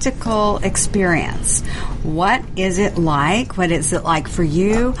practical experience. What is it like? What is it like for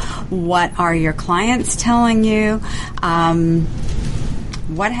you? What are your clients telling you?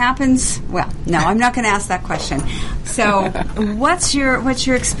 What happens? Well, no, I'm not going to ask that question. So, what's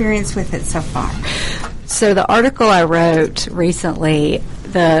your experience with it so far? So the article I wrote recently,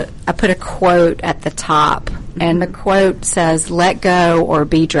 I put a quote at the top, and the quote says, "Let go or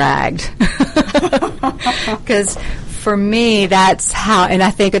be dragged." Because for me, that's how, and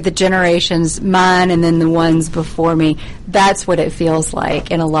I think of the generations, mine and then the ones before me, that's what it feels like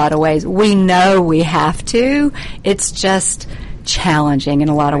in a lot of ways. We know we have to. It's just challenging in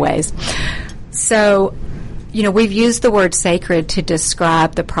a lot of ways. So, we've used the word sacred to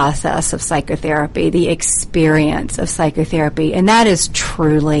describe the process of psychotherapy, the experience of psychotherapy, and that is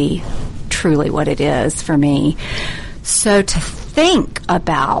truly, truly what it is for me. So to think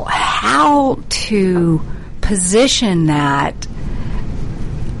about how to position that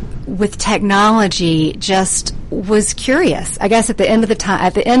with technology just was curious. I guess at the end of it,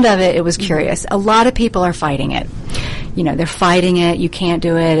 it was curious. A lot of people are fighting it. They're fighting it. You can't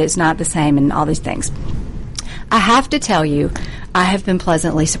do it. It's not the same, and all these things. I have to tell you, I have been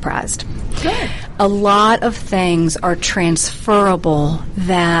pleasantly surprised. Good. A lot of things are transferable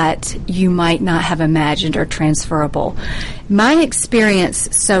that you might not have imagined are transferable. My experience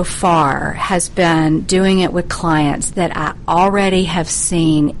so far has been doing it with clients that I already have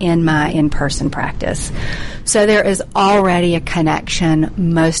seen in my in-person practice. So there is already a connection.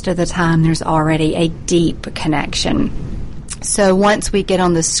 Most of the time, there's already a deep connection. So once we get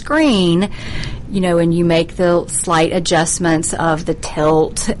on the screen, and you make the slight adjustments of the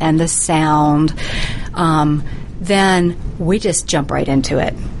tilt and the sound, then we just jump right into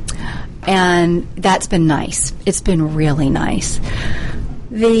it. And that's been nice. It's been really nice.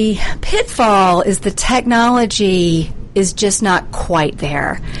 The pitfall is the technology is just not quite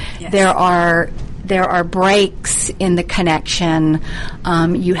there. Yes. There are breaks in the connection.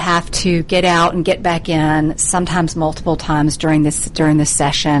 You have to get out and get back in, sometimes multiple times during this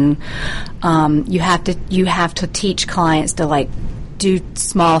session. You have to teach clients to do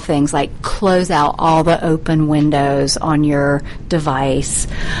small things like close out all the open windows on your device.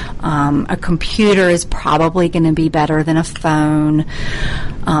 A computer is probably going to be better than a phone.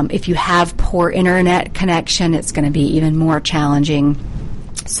 If you have poor internet connection, it's going to be even more challenging.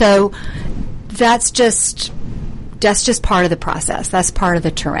 So that's just that's just part of the process. That's part of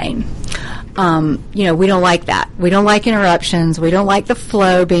the terrain. We don't like that. We don't like interruptions. We don't like the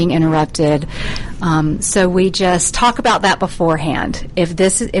flow being interrupted. So we just talk about that beforehand. If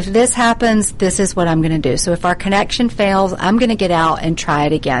this happens, this is what I'm going to do. So if our connection fails, I'm going to get out and try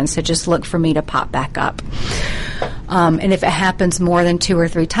it again. So just look for me to pop back up. And if it happens more than 2 or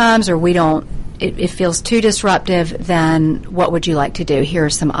 3 times, or it feels too disruptive, then what would you like to do? Here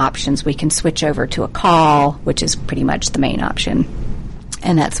are some options. We can switch over to a call, which is pretty much the main option.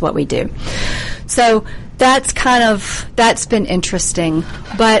 And that's what we do. So that's been interesting.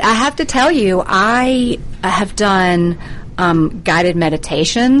 But I have to tell you, I have done guided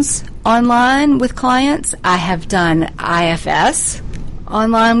meditations online with clients. I have done IFS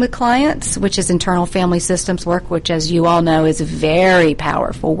online with clients, which is internal family systems work, which, as you all know, is very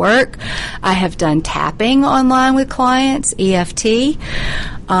powerful work. I have done tapping online with clients, EFT.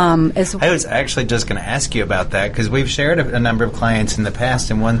 I was actually just going to ask you about that, because we've shared a number of clients in the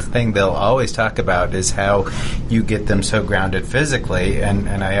past, and one thing they'll always talk about is how you get them so grounded physically,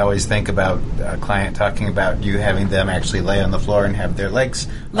 and I always think about a client talking about you having them actually lay on the floor and have their legs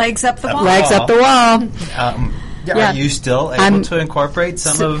up the wall. Legs up the wall. Are you still able to incorporate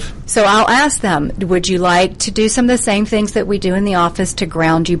So I'll ask them, would you like to do some of the same things that we do in the office to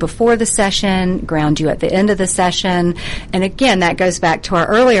ground you before the session, ground you at the end of the session? And again, that goes back to our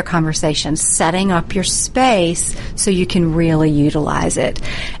earlier conversation, setting up your space so you can really utilize it.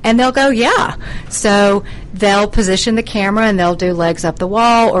 And they'll go, yeah. So they'll position the camera and they'll do legs up the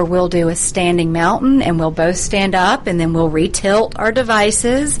wall, or we'll do a standing mountain and we'll both stand up, and then we'll retilt our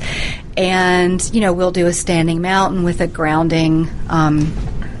devices, and we'll do a standing mountain with a grounding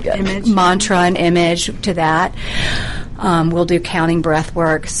image, mantra and image to that. We'll do counting breath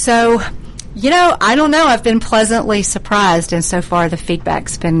work. So, I don't know. I've been pleasantly surprised, and so far the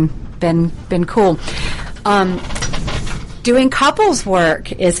feedback's been cool. Doing couples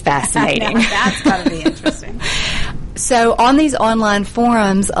work is fascinating. That's got to be interesting. So on these online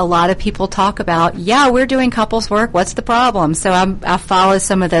forums, a lot of people talk about, we're doing couples work. What's the problem? So I follow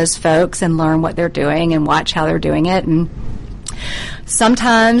some of those folks and learn what they're doing and watch how they're doing it. And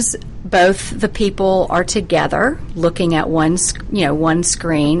sometimes both the people are together looking at one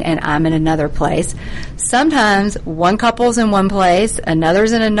screen, and I'm in another place. Sometimes one couple's in one place,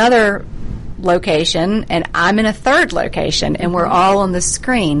 another's in another location, and I'm in a third location, and we're all on the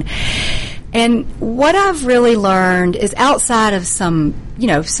screen. And what I've really learned is, outside of some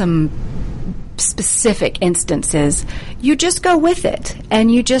specific instances, you just go with it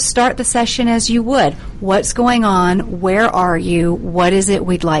and you just start the session as you would. What's going on? Where are you? What is it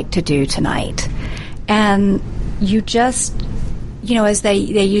we'd like to do tonight? And you just, as they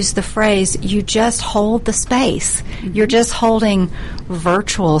use the phrase, you just hold the space. Mm-hmm. You're just holding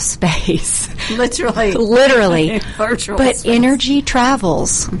virtual space. Literally. Virtual but space. Energy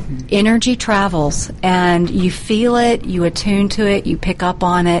travels. Mm-hmm. Energy travels. And you feel it, you attune to it, you pick up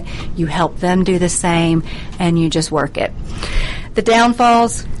on it, you help them do the same, and you just work it. The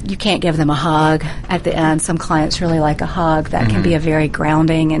downfalls, you can't give them a hug at the end. Some clients really like a hug. That can be a very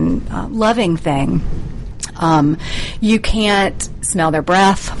grounding and loving thing. You can't smell their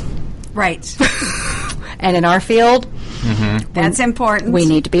breath. Right. And in our field, that's important. We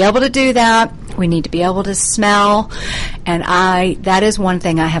need to be able to do that. We need to be able to smell. And that is one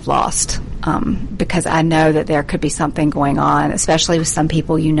thing I have lost, because I know that there could be something going on, especially with some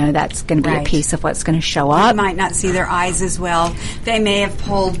people. That's going to be a piece of what's going to show up. You might not see their eyes as well. They may have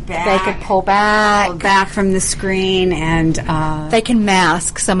pulled back. They could pull back from the screen, and they can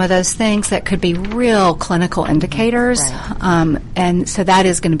mask some of those things that could be real clinical indicators. Right. And so that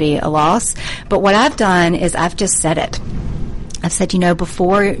is going to be a loss. But what I've done is I've just said it. I've said,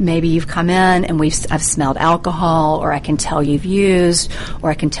 before maybe you've come in and I've smelled alcohol, or I can tell you've used,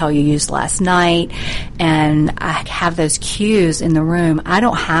 or I can tell you used last night, and I have those cues in the room. I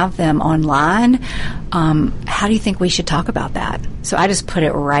don't have them online. How do you think we should talk about that? So I just put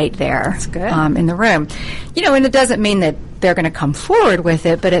it right there. That's good. In the room. And it doesn't mean that they're going to come forward with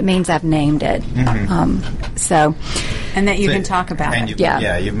it, but it means I've named it. And that you can talk about it.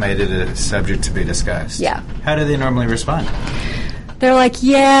 You've made it a subject to be discussed. Yeah. How do they normally respond? They're like,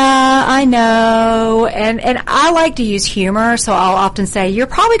 yeah, I know. And I like to use humor, so I'll often say, you're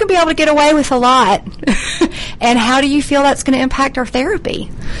probably going to be able to get away with a lot. And how do you feel that's going to impact our therapy?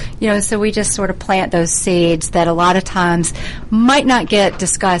 So we just sort of plant those seeds that a lot of times might not get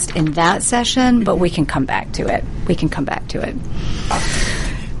discussed in that session, but we can come back to it.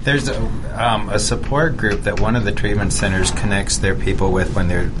 There's a support group that one of the treatment centers connects their people with when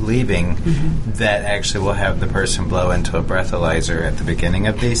they're leaving that actually will have the person blow into a breathalyzer at the beginning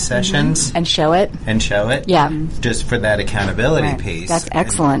of these sessions. And show it. Yeah. Just for that accountability piece. That's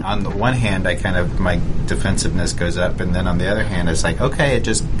excellent. And on the one hand, my defensiveness goes up, and then on the other hand, it's like, okay, it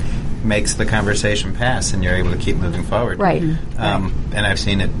just makes the conversation pass, and you're able to keep moving forward. Right. And I've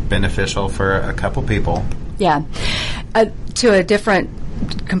seen it beneficial for a couple people. Yeah. To a different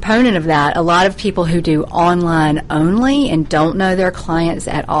component of that, a lot of people who do online only and don't know their clients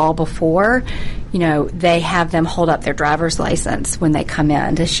at all before, they have them hold up their driver's license when they come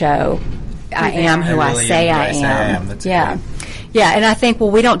in to show I am who I say I am. That's yeah. great. Yeah, and I think,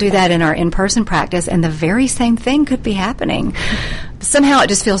 we don't do that in our in-person practice, and the very same thing could be happening. Somehow it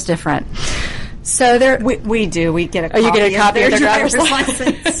just feels different. So we do. We get a copy. You get a copy of their driver's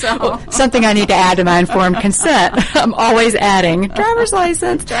license. So something I need to add to my informed consent. I'm always adding driver's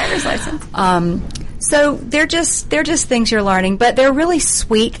license. So they're just things you're learning, but they're really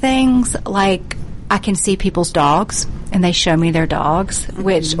sweet things. Like I can see people's dogs, and they show me their dogs,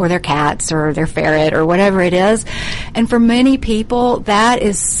 or their cats, or their ferret, or whatever it is. And for many people, that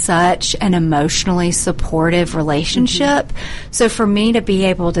is such an emotionally supportive relationship. So for me to be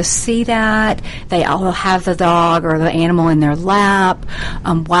able to see that, they all have the dog or the animal in their lap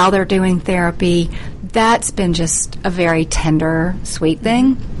while they're doing therapy, that's been just a very tender, sweet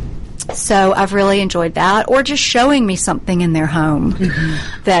thing. So I've really enjoyed that, or just showing me something in their home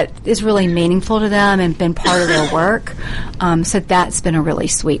that is really meaningful to them and been part of their work. So that's been a really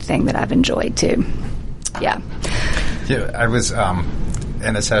sweet thing that I've enjoyed too. Yeah. I was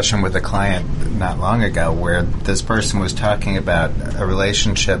in a session with a client not long ago where this person was talking about a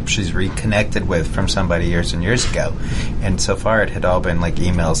relationship she's reconnected with from somebody years and years ago, and so far it had all been like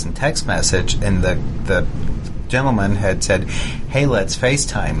emails and text message, and the gentleman had said, "Hey, let's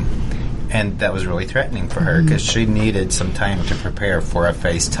FaceTime." And that was really threatening for her because she needed some time to prepare for a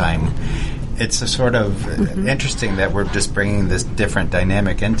FaceTime. It's a sort of interesting that we're just bringing this different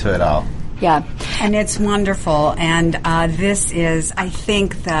dynamic into it all. Yeah. And it's wonderful. And this is, I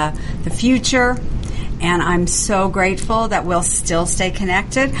think, the future. And I'm so grateful that we'll still stay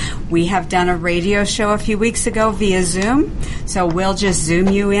connected. We have done a radio show a few weeks ago via Zoom, so we'll just Zoom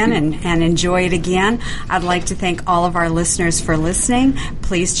you in and enjoy it again. I'd like to thank all of our listeners for listening.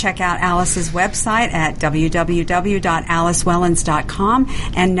 Please check out Alice's website at www.alicewellens.com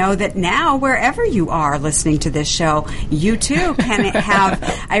and know that now, wherever you are listening to this show, you too can have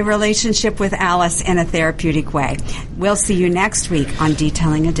a relationship with Alice in a therapeutic way. We'll see you next week on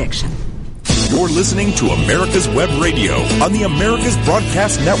Detailing Addiction. You're listening to America's Web Radio on the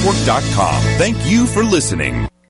AmericasBroadcastNetwork.com. Thank you for listening.